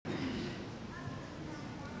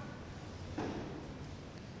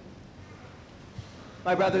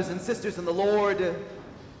My brothers and sisters in the Lord,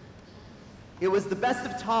 it was the best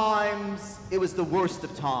of times, it was the worst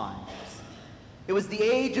of times. It was the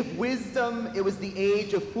age of wisdom, it was the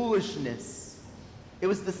age of foolishness. It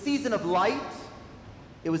was the season of light,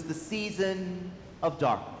 it was the season of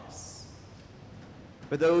darkness.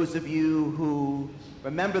 For those of you who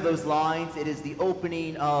remember those lines, it is the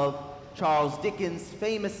opening of Charles Dickens'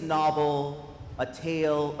 famous novel, A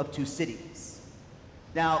Tale of Two Cities.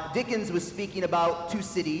 Now, Dickens was speaking about two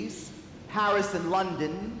cities, Paris and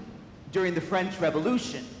London, during the French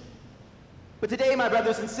Revolution. But today, my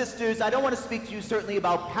brothers and sisters, I don't want to speak to you certainly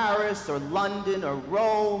about Paris or London or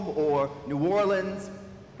Rome or New Orleans.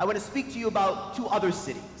 I want to speak to you about two other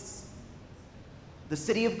cities, the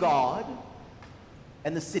city of God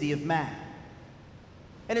and the city of man.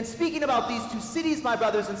 And in speaking about these two cities, my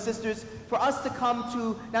brothers and sisters, for us to come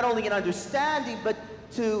to not only an understanding, but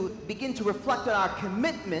to begin to reflect on our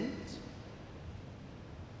commitment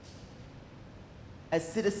as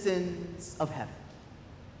citizens of heaven.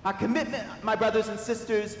 Our commitment, my brothers and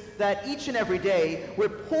sisters, that each and every day we're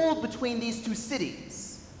pulled between these two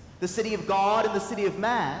cities, the city of God and the city of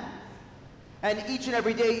man. And each and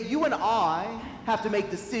every day, you and I have to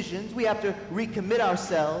make decisions. We have to recommit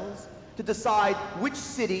ourselves to decide which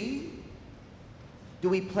city do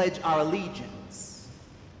we pledge our allegiance.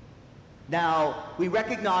 Now, we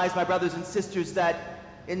recognize, my brothers and sisters, that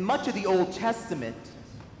in much of the Old Testament,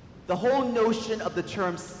 the whole notion of the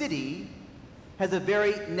term city has a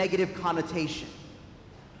very negative connotation.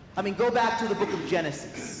 I mean, go back to the book of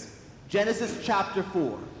Genesis. Genesis chapter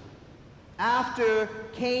 4. After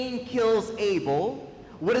Cain kills Abel,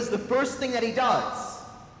 what is the first thing that he does?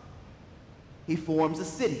 He forms a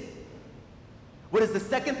city. What is the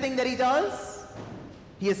second thing that he does?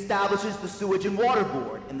 He establishes the sewage and water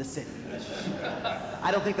board in the city.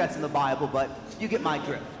 I don't think that's in the Bible, but you get my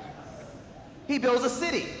drift. He builds a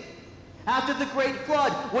city. After the great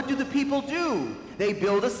flood, what do the people do? They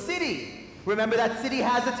build a city. Remember, that city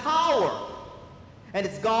has a tower. And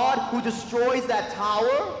it's God who destroys that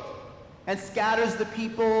tower and scatters the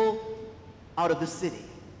people out of the city.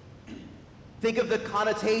 Think of the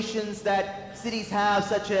connotations that cities have,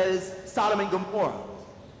 such as Sodom and Gomorrah,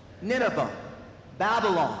 Nineveh,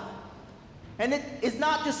 Babylon. And it is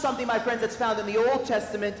not just something, my friends, that's found in the Old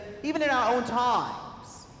Testament, even in our own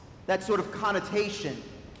times, that sort of connotation.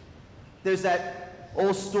 There's that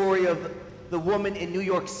old story of the woman in New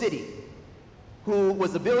York City who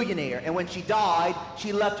was a billionaire, and when she died,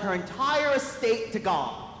 she left her entire estate to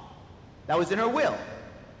God. That was in her will.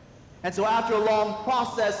 And so after a long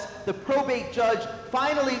process, the probate judge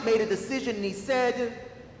finally made a decision, and he said,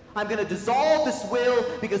 I'm going to dissolve this will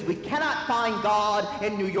because we cannot find God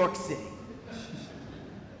in New York City.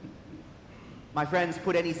 My friends,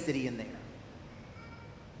 put any city in there.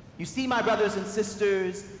 You see, my brothers and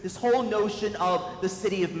sisters, this whole notion of the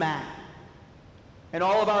city of man and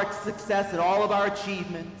all of our success and all of our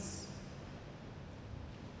achievements,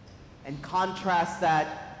 and contrast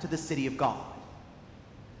that to the city of God,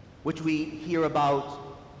 which we hear about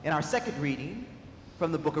in our second reading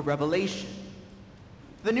from the book of Revelation.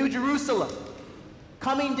 The New Jerusalem,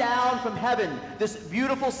 coming down from heaven, this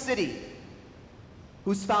beautiful city,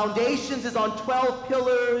 whose foundations is on 12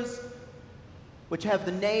 pillars, which have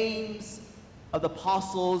the names of the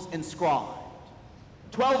apostles inscribed.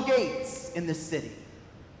 12 gates in this city.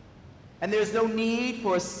 And there's no need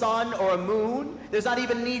for a sun or a moon. There's not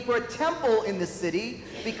even need for a temple in this city,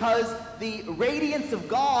 because the radiance of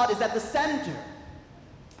God is at the center.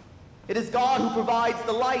 It is God who provides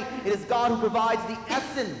the light. It is God who provides the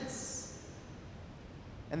essence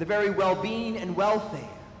and the very well-being and welfare.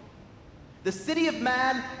 The city of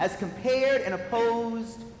man as compared and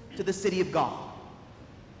opposed to the city of God.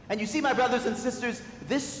 And you see, my brothers and sisters,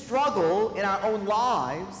 this struggle in our own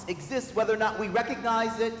lives exists whether or not we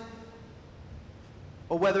recognize it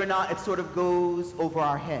or whether or not it sort of goes over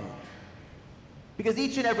our head. Because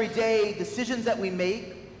each and every day, decisions that we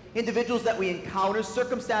make, individuals that we encounter,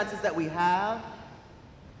 circumstances that we have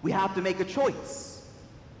to make a choice.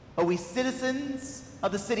 Are we citizens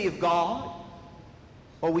of the city of God,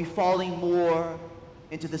 or are we falling more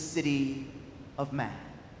into the city of man?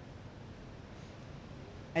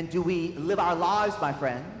 And do we live our lives, my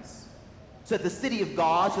friends, so that the city of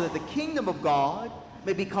God, so that the kingdom of God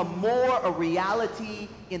may become more a reality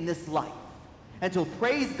in this life? Until,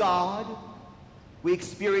 praise God, we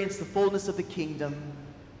experience the fullness of the kingdom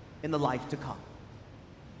in the life to come.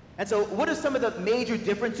 And so what are some of the major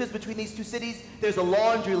differences between these two cities? There's a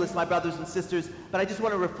laundry list, my brothers and sisters, but I just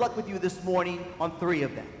want to reflect with you this morning on three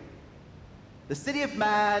of them. The city of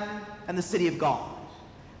man and the city of God.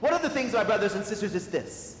 One of the things, my brothers and sisters, is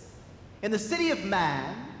this. In the city of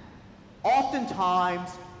man,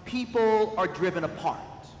 oftentimes people are driven apart.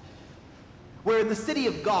 Where in the city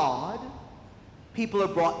of God, people are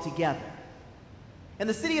brought together. In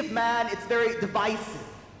the city of man, it's very divisive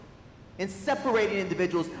in separating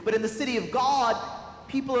individuals, but in the city of God,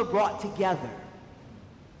 people are brought together.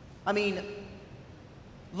 I mean,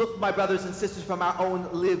 look, my brothers and sisters, from our own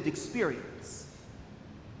lived experience.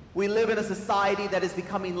 We live in a society that is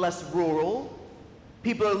becoming less rural.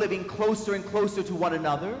 People are living closer and closer to one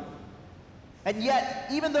another. And yet,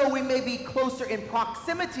 even though we may be closer in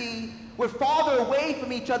proximity, we're farther away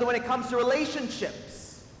from each other when it comes to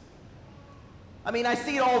relationships. I mean, I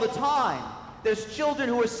see it all the time. There's children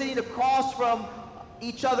who are sitting across from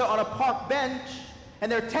each other on a park bench,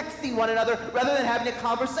 and they're texting one another rather than having a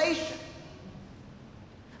conversation.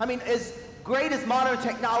 I mean, as great as modern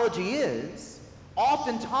technology is,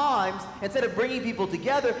 oftentimes, instead of bringing people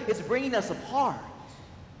together, it's bringing us apart.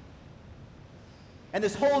 And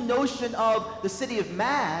this whole notion of the city of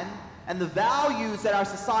man and the values that our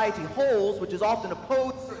society holds, which is often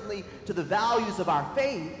opposed, certainly, to the values of our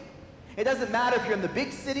faith, it doesn't matter if you're in the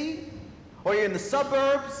big city, or you're in the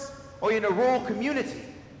suburbs, or you're in a rural community.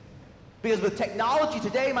 Because with technology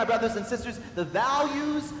today, my brothers and sisters, the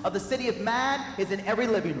values of the city of man is in every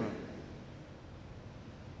living room.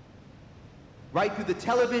 Right through the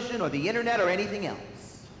television or the internet or anything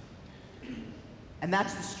else. And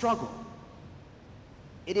that's the struggle.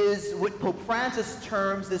 It is what Pope Francis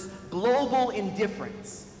terms this global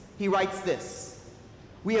indifference. He writes this: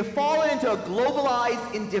 "We have fallen into a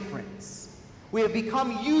globalized indifference. We have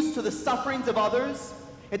become used to the sufferings of others.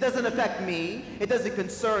 It doesn't affect me. It doesn't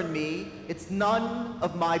concern me. It's none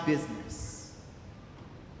of my business."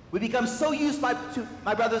 We become so used,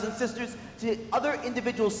 my brothers and sisters, to other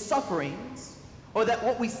individuals' sufferings, or that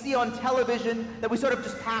what we see on television, that we sort of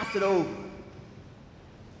just pass it over.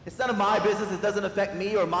 It's none of my business. It doesn't affect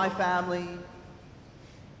me or my family.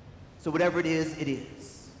 So whatever it is, it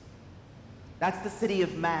is. That's the city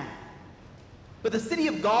of man. But the city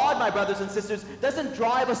of God, my brothers and sisters, doesn't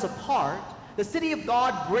drive us apart. The city of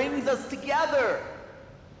God brings us together.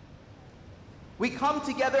 We come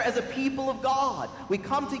together as a people of God. We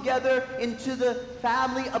come together into the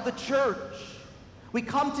family of the church. We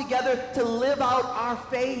come together to live out our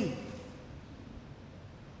faith.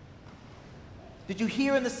 Did you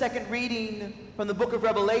hear in the second reading from the book of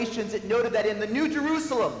Revelations, it noted that in the New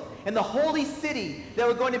Jerusalem, in the holy city, there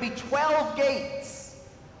were going to be 12 gates.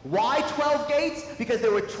 Why 12 gates? Because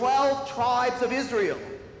there were 12 tribes of Israel.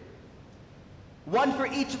 One for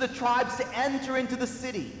each of the tribes to enter into the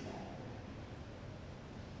city.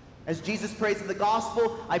 As Jesus prays in the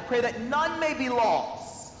gospel, I pray that none may be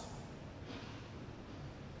lost.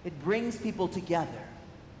 It brings people together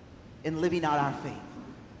in living out our faith.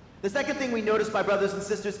 The second thing we notice, my brothers and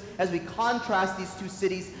sisters, as we contrast these two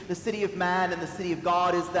cities, the city of man and the city of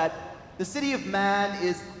God, is that the city of man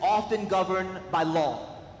is often governed by law.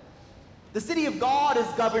 The city of God is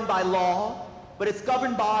governed by law, but it's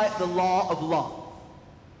governed by the law of love,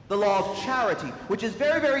 the law of charity, which is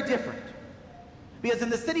very, very different. Because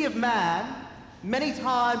in the city of man, many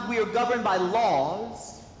times we are governed by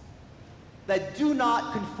laws that do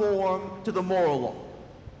not conform to the moral law,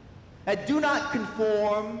 that do not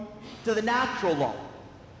conform to the natural law.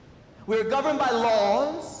 We are governed by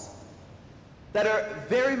laws that are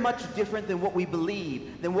very much different than what we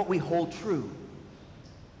believe, than what we hold true.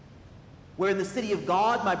 Where in the city of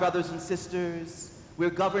God, my brothers and sisters, we're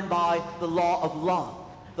governed by the law of love,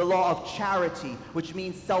 the law of charity, which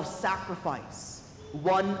means self-sacrifice,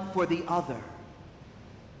 one for the other.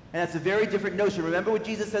 And that's a very different notion. Remember what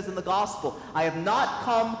Jesus says in the gospel: I have not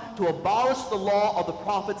come to abolish the law of the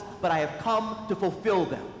prophets, but I have come to fulfill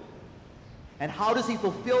them. And how does he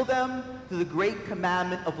fulfill them? Through the great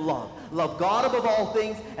commandment of love. Love God above all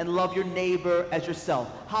things and love your neighbor as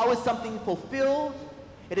yourself. How is something fulfilled?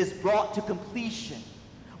 It is brought to completion.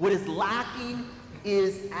 What is lacking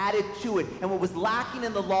is added to it. And what was lacking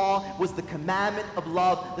in the law was the commandment of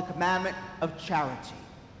love, the commandment of charity,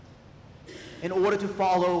 in order to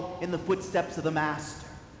follow in the footsteps of the Master.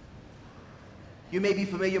 You may be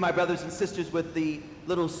familiar, my brothers and sisters, with the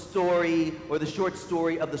little story or the short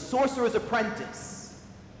story of the Sorcerer's Apprentice.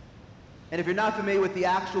 And if you're not familiar with the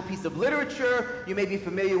actual piece of literature, you may be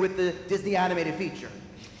familiar with the Disney animated feature.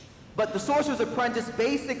 But the Sorcerer's Apprentice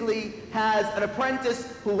basically has an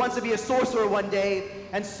apprentice who wants to be a sorcerer one day,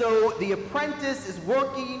 and so the apprentice is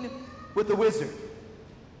working with the wizard.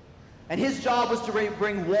 And his job was to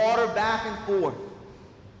bring water back and forth.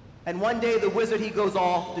 And one day the wizard, he goes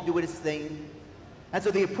off to do his thing. And so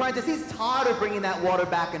the apprentice, he's tired of bringing that water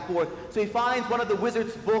back and forth. So he finds one of the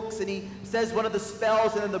wizard's books and he says one of the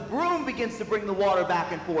spells, and then the broom begins to bring the water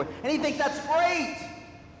back and forth. And he thinks, that's great.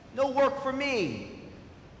 No work for me.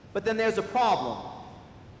 But then there's a problem.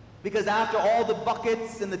 Because after all the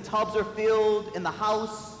buckets and the tubs are filled in the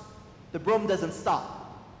house, the broom doesn't stop.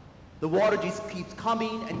 The water just keeps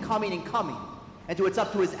coming and coming and coming. Until it's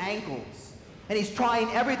up to his ankles. And he's trying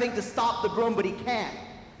everything to stop the broom, but he can't.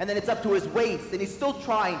 And then it's up to his waist, and he's still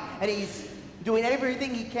trying, and he's doing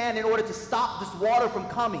everything he can in order to stop this water from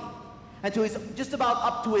coming, until he's just about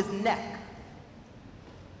up to his neck.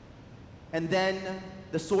 And then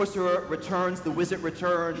the sorcerer returns, the wizard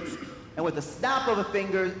returns, and with a snap of a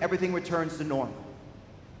finger, everything returns to normal.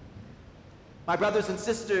 My brothers and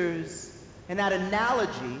sisters, in that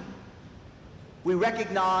analogy, we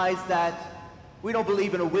recognize that we don't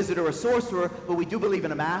believe in a wizard or a sorcerer, but we do believe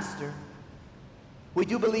in a master. We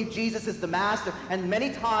do believe Jesus is the master, and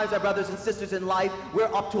many times, our brothers and sisters, in life,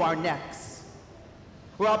 we're up to our necks.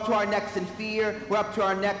 We're up to our necks in fear, we're up to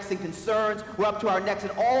our necks in concerns, we're up to our necks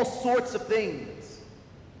in all sorts of things.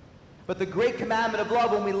 But the great commandment of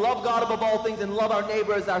love, when we love God above all things and love our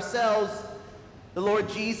neighbor as ourselves, the Lord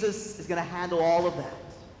Jesus is going to handle all of that.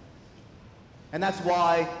 And that's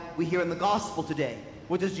why we hear in the gospel today,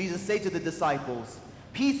 what does Jesus say to the disciples?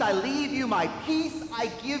 Peace I leave you, my peace I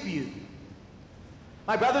give you.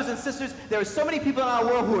 My brothers and sisters, there are so many people in our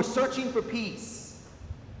world who are searching for peace.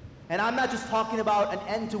 And I'm not just talking about an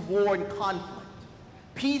end to war and conflict.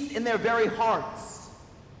 Peace in their very hearts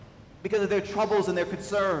because of their troubles and their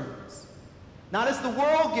concerns. Not as the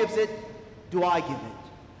world gives it, do I give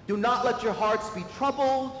it. Do not let your hearts be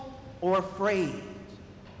troubled or afraid.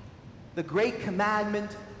 The great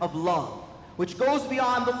commandment of love, which goes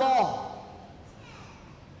beyond the law,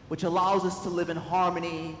 which allows us to live in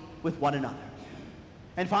harmony with one another.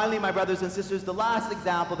 And finally, my brothers and sisters, the last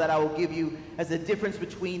example that I will give you as a difference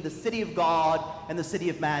between the city of God and the city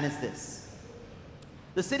of man is this.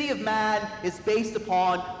 The city of man is based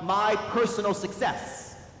upon my personal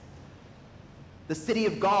success. The city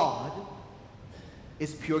of God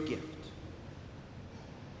is pure gift.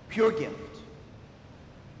 Pure gift.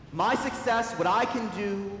 My success, what I can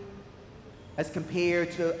do, as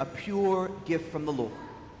compared to a pure gift from the Lord.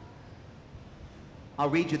 I'll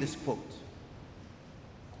read you this quote.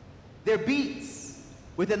 There beats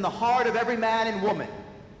within the heart of every man and woman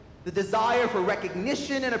the desire for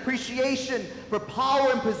recognition and appreciation, for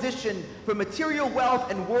power and position, for material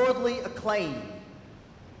wealth and worldly acclaim.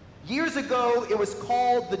 Years ago, it was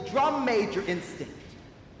called the drum major instinct.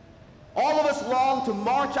 All of us long to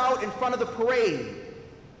march out in front of the parade.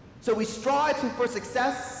 So we strive for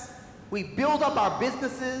success, we build up our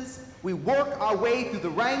businesses, we work our way through the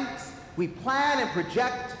ranks, we plan and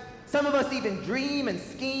project. Some of us even dream and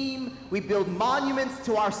scheme. We build monuments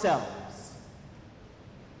to ourselves.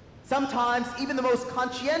 Sometimes, even the most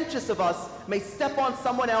conscientious of us may step on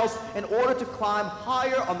someone else in order to climb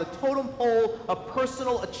higher on the totem pole of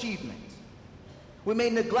personal achievement. We may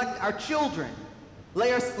neglect our children,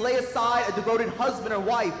 lay aside a devoted husband or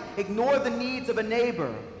wife, ignore the needs of a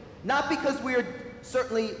neighbor, not because we are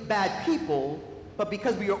certainly bad people, but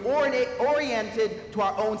because we are oriented to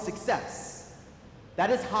our own success. That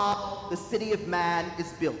is how the city of man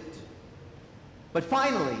is built. But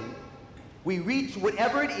finally, we reach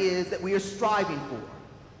whatever it is that we are striving for.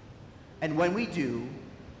 And when we do,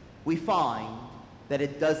 we find that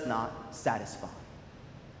it does not satisfy.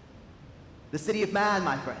 The city of man,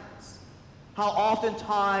 my friends. How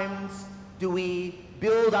oftentimes do we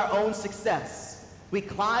build our own success? We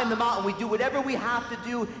climb the mountain, we do whatever we have to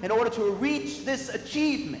do in order to reach this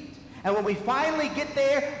achievement. And when we finally get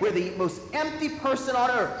there, we're the most empty person on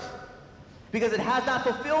earth because it has not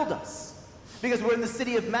fulfilled us. Because we're in the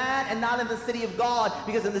city of man and not in the city of God.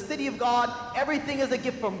 Because in the city of God, everything is a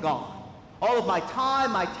gift from God. All of my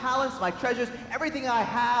time, my talents, my treasures, everything I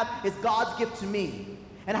have is God's gift to me.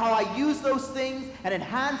 And how I use those things and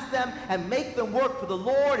enhance them and make them work for the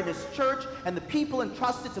Lord and His church and the people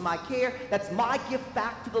entrusted to my care, that's my gift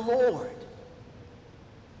back to the Lord.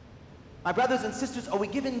 My brothers and sisters, are we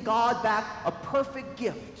giving God back a perfect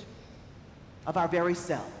gift of our very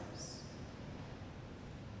selves?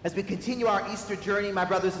 As we continue our Easter journey, my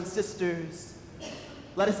brothers and sisters,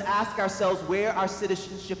 let us ask ourselves where our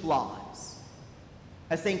citizenship lies.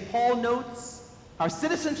 As St. Paul notes, our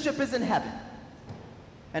citizenship is in heaven,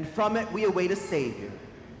 and from it we await a Savior,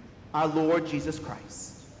 our Lord Jesus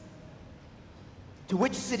Christ. To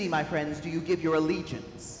which city, my friends, do you give your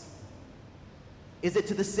allegiance? Is it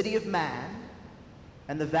to the city of man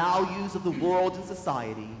and the values of the world and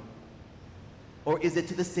society? Or is it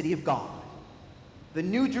to the city of God the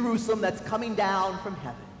new Jerusalem that's coming down from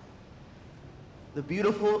heaven, the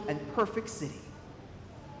beautiful and perfect city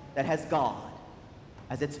that has God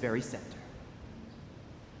as its very center.